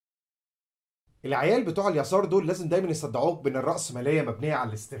العيال بتوع اليسار دول لازم دايما يصدعوك بان الرأسمالية مبنية على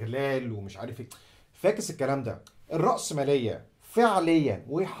الاستغلال ومش عارف ايه. فاكس الكلام ده. الرأسمالية فعليا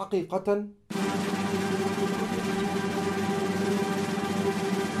وحقيقة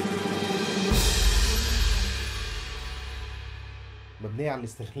مبنية على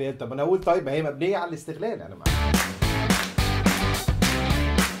الاستغلال. طب انا اقول طيب ما هي مبنية على الاستغلال. انا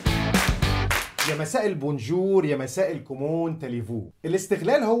يا مساء البونجور يا مساء الكومون تليفو.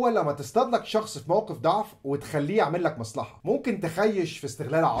 الاستغلال هو لما تصطاد لك شخص في موقف ضعف وتخليه يعمل لك مصلحه. ممكن تخيش في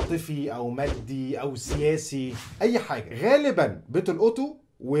استغلال عاطفي او مادي او سياسي، اي حاجه. غالبا بتلقطه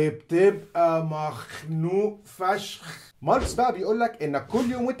وبتبقى مخنوق فشخ. ماركس بقى بيقول لك انك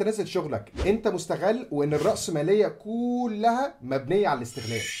كل يوم وانت نازل شغلك انت مستغل، وان الرأسمالية كلها مبنية على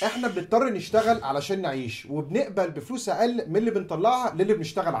الاستغلال. احنا بنضطر نشتغل علشان نعيش، وبنقبل بفلوس اقل من اللي بنطلعها للي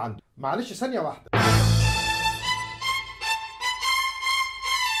بنشتغل عنده. معلش ثانية واحدة.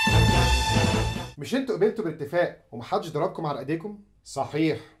 مش انتوا قبلتوا باتفاق ومحدش ضربكم على ايديكم؟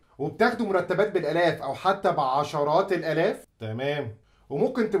 صحيح. وبتاخدوا مرتبات بالالاف او حتى بعشرات الالاف؟ تمام.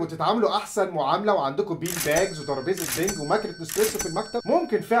 وممكن تبقوا تتعاملوا احسن معامله وعندكم بين باجز وترابيزه بنج وماكينه نسبريسو في المكتب؟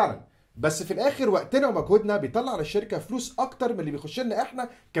 ممكن فعلا. بس في الاخر وقتنا ومجهودنا بيطلع للشركه فلوس اكتر من اللي بيخش لنا احنا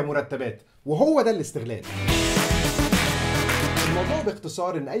كمرتبات، وهو ده الاستغلال. الموضوع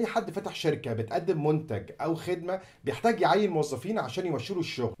باختصار ان اي حد فتح شركه بتقدم منتج او خدمه بيحتاج يعين موظفين عشان يمشوا له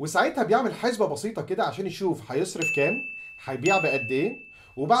الشغل، وساعتها بيعمل حسبه بسيطه كده عشان يشوف هيصرف كام، هيبيع بقد ايه،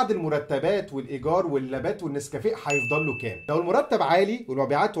 وبعد المرتبات والايجار واللابات والنسكافيه هيفضل له كام. لو المرتب عالي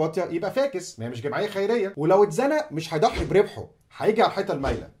والمبيعات واطيه يبقى فاكس، ما هي مش جمعيه خيريه. ولو اتزنق مش هيضحي بربحه، هيجي على الحيطه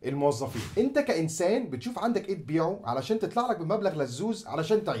المايله. الموظفين. انت كانسان بتشوف عندك ايه تبيعه علشان تطلع لك بمبلغ لزوز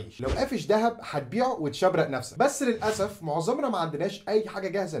علشان تعيش. لو قافش ذهب هتبيعه وتشبرق نفسك. بس للاسف معظمنا ما عندناش اي حاجه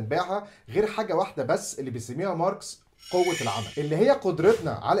جاهزه نبيعها غير حاجه واحده بس اللي بيسميها ماركس قوة العمل، اللي هي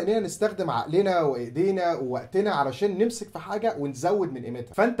قدرتنا على اننا نستخدم عقلنا وايدينا ووقتنا علشان نمسك في حاجة ونزود من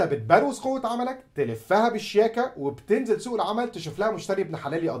قيمتها. فانت بتبروز قوة عملك، تلفها بالشياكة، وبتنزل سوق العمل تشوف لها مشتري ابن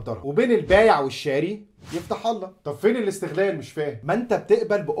حلال يقدرها، وبين البايع والشاري يفتح الله. طب فين الاستغلال؟ مش فاهم. ما انت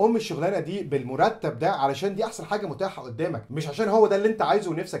بتقبل بأم الشغلانه دي بالمرتب ده علشان دي احسن حاجه متاحه قدامك، مش عشان هو ده اللي انت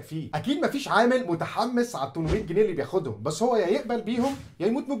عايزه ونفسك فيه. اكيد مفيش عامل متحمس على 800 جنيه اللي بياخدهم، بس هو يا يقبل بيهم يا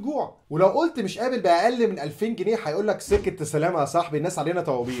يموت من الجوع. ولو قلت مش قابل باقل من 2000 جنيه هيقول لك سكه سلامه يا صاحبي، الناس علينا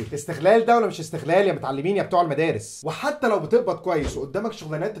طوابير. استغلال ده ولا مش استغلال يا متعلمين يا بتوع المدارس؟ وحتى لو بتقبض كويس وقدامك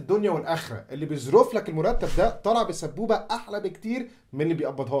شغلانات الدنيا والاخره، اللي بيظروف لك المرتب ده طلع بسبوبه احلى بكتير من اللي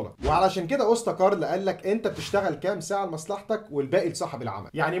بيقبضها لك. وعلشان كده اسطى كارل قال لك انت بتشتغل كام ساعه لمصلحتك والباقي لصاحب العمل.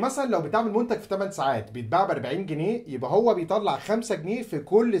 يعني مثلا لو بتعمل منتج في 8 ساعات بيتباع ب 40 جنيه، يبقى هو بيطلع 5 جنيه في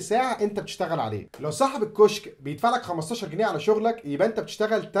كل ساعه انت بتشتغل عليه. لو صاحب الكشك بيدفع لك 15 جنيه على شغلك، يبقى انت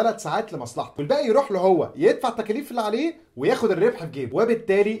بتشتغل 3 ساعات لمصلحته، والباقي يروح له هو يدفع التكاليف اللي عليه وياخد الربح في جيبه،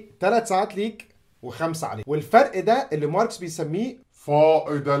 وبالتالي 3 ساعات ليك و5 عليك. والفرق ده اللي ماركس بيسميه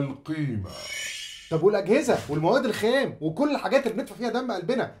فائض القيمه. طب والاجهزه والمواد الخام وكل الحاجات اللي بندفع فيها دم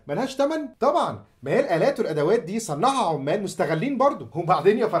قلبنا ملهاش ثمن؟ طبعا، ما هي الالات والادوات دي صنعها عمال مستغلين برضه.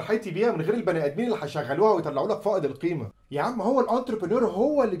 وبعدين يا فرحتي بيها من غير البني ادمين اللي هيشغلوها ويطلعوا لك فائض القيمه. يا عم هو الانتربرنور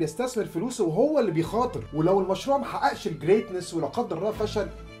هو اللي بيستثمر فلوسه وهو اللي بيخاطر، ولو المشروع ما حققش الجريتنس ولا قدر الله فشل،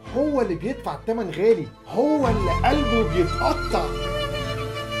 هو اللي بيدفع الثمن غالي، هو اللي قلبه بيتقطع.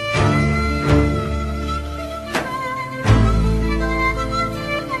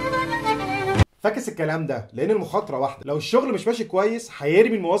 فاكس الكلام ده لان المخاطره واحده. لو الشغل مش ماشي كويس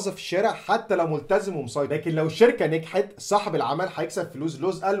هيرمي الموظف في الشارع حتى لو ملتزم ومسيطر، لكن لو الشركه نجحت صاحب العمل هيكسب فلوس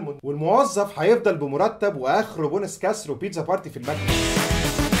لوز المون، والموظف هيفضل بمرتب واخره بونس كسر وبيتزا بارتي في المكتب.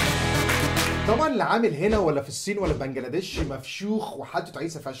 طبعا اللي عامل هنا ولا في الصين ولا في بنجلاديش مفشوخ وحالته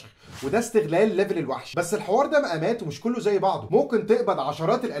تعيسه فشخ، وده استغلال ليفل الوحش. بس الحوار ده مقامات ومش كله زي بعضه. ممكن تقبض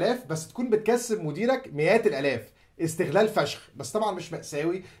عشرات الالاف بس تكون بتكسب مديرك مئات الالاف، استغلال فشخ. بس طبعا مش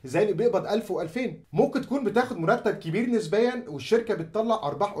مأساوي زي اللي بيقبض 1000 و2000. ممكن تكون بتاخد مرتب كبير نسبيا والشركه بتطلع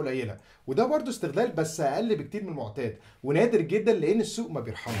ارباح قليله، وده برضه استغلال بس اقل بكتير من المعتاد، ونادر جدا لان السوق ما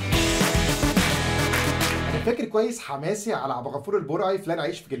بيرحمش. انا فاكر كويس حماسي على عبد الغفور البرعي فلان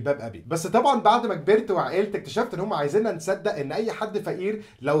عيش في جلباب ابي، بس طبعا بعد ما كبرت وعقلت اكتشفت ان هم عايزيننا نصدق ان اي حد فقير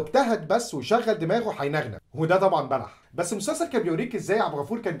لو اجتهد بس وشغل دماغه هينغنى، وده طبعا بلح. بس المسلسل كان بيوريك ازاي عبد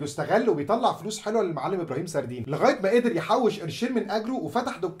الغفور كان بيستغل وبيطلع فلوس حلوه للمعلم ابراهيم سردين، لغايه ما قدر يحوش قرشين من اجره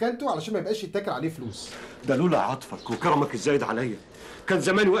وفتح دكانته علشان ما يبقاش يتاكل عليه فلوس. ده لولا عطفك وكرمك الزايد عليا كان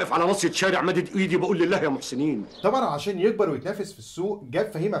زماني واقف على ناصية شارع مدد ايدي بقول لله يا محسنين. طبعا عشان يكبر ويتنافس في السوق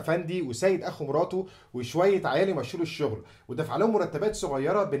جاب فهيم افندي وسيد اخو مراته وشويه عيال يمشوا الشغل ودفع لهم مرتبات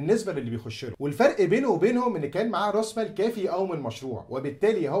صغيره بالنسبه للي بيخش له، والفرق بينه وبينهم ان كان معاه راس مال كافي يقوم المشروع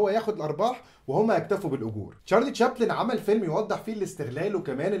وبالتالي هو ياخد الارباح وهم يكتفوا بالاجور. تشارلي تشابلن عمل فيلم يوضح فيه الاستغلال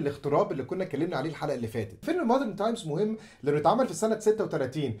وكمان الاغتراب اللي كنا اتكلمنا عليه الحلقه اللي فاتت. فيلم مودرن تايمز مهم لانه اتعمل في سنه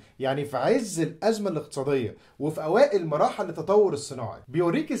 36 يعني في عز الازمه الاقتصاديه وفي اوائل مراحل التطور الصناعي،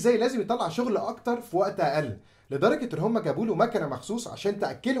 بيوريك ازاي لازم يطلع شغل اكتر في وقت اقل، لدرجه ان هم جابوا له مكنه مخصوص عشان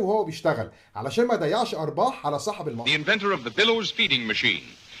تاكله وهو بيشتغل علشان ما يضيعش ارباح على صاحب المصنع. The inventor of the billows feeding machine,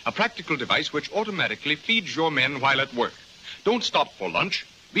 a practical device which automatically feeds your men while at work. Don't stop for lunch.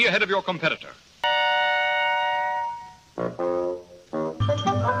 Be ahead of your competitor.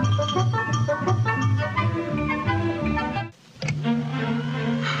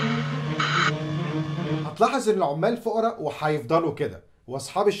 هتلاحظ ان العمال فقراء وهيفضلوا كده،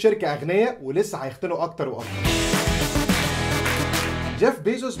 واصحاب الشركه اغنياء ولسه هيختنوا اكتر واكتر. جيف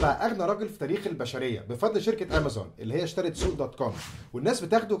بيزوس بقى اغنى راجل في تاريخ البشريه بفضل شركه امازون اللي هي اشترت سوق دوت كوم، والناس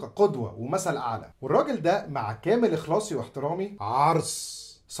بتاخده كقدوه ومثل اعلى. والراجل ده مع كامل اخلاصي واحترامي عرس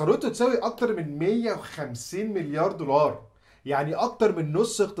ثروته تساوي اكتر من 150 مليار دولار، يعني اكتر من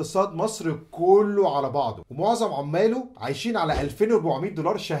نص اقتصاد مصر كله على بعضه، ومعظم عماله عايشين على 2400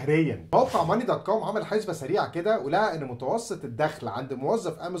 دولار شهريا. موقع ماني دوت كوم عمل حسبه سريعه كده ولقى ان متوسط الدخل عند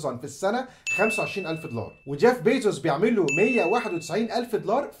موظف امازون في السنه 25000 دولار، وجيف بيزوس بيعمل له 191000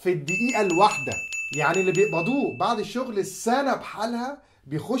 دولار في الدقيقه الواحده، يعني اللي بيقبضوه بعد الشغل السنه بحالها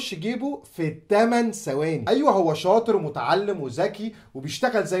بيخش جيبه في 8 ثواني. ايوه هو شاطر ومتعلم وذكي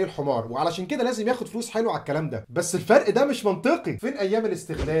وبيشتغل زي الحمار، وعلشان كده لازم ياخد فلوس حلوه على الكلام ده، بس الفرق ده مش منطقي. فين ايام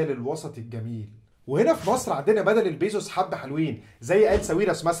الاستغلال الوسطي الجميل؟ وهنا في مصر عندنا بدل البيزوس حبه حلوين زي آل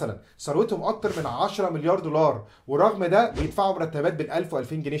ساويرس مثلا، ثروتهم اكتر من 10 مليار دولار، ورغم ده بيدفعوا مرتبات بال1000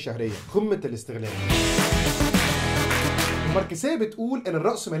 و2000 جنيه شهريا. قمه الاستغلال. الماركسية بتقول ان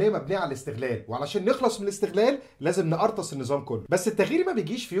الرأسمالية مبنية على الاستغلال، وعلشان نخلص من الاستغلال لازم نقرطس النظام كله، بس التغيير ما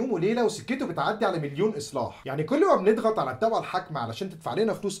بيجيش في يوم وليلة وسكته بتعدي على مليون اصلاح. يعني كل ما بنضغط على الطبقة الحاكمة علشان تدفع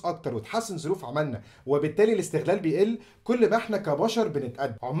لنا فلوس اكتر وتحسن ظروف عملنا وبالتالي الاستغلال بيقل، كل ما احنا كبشر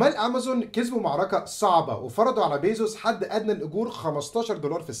بنتقدم. عمال امازون كسبوا معركة صعبة وفرضوا على بيزوس حد ادنى الاجور 15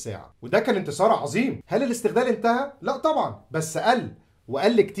 دولار في الساعة، وده كان انتصار عظيم. هل الاستغلال انتهى؟ لا طبعا، بس قل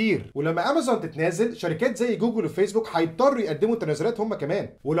وقل كتير. ولما امازون تتنازل شركات زي جوجل وفيسبوك هيضطروا يقدموا تنازلات هم كمان،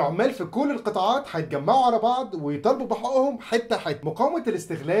 والعمال في كل القطاعات هيتجمعوا على بعض ويطالبوا بحقوقهم حته حته. مقاومه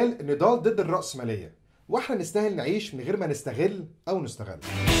الاستغلال نضال ضد الرأسمالية، واحنا نستاهل نعيش من غير ما نستغل او نستغل.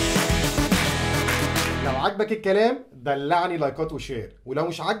 لو عجبك الكلام دلعني لايكات وشير، ولو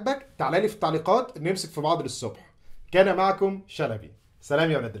مش عجبك تعالى لي في التعليقات نمسك في بعض للصبح. كان معكم شلبي،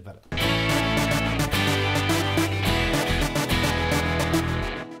 سلام يا ولاد البلد.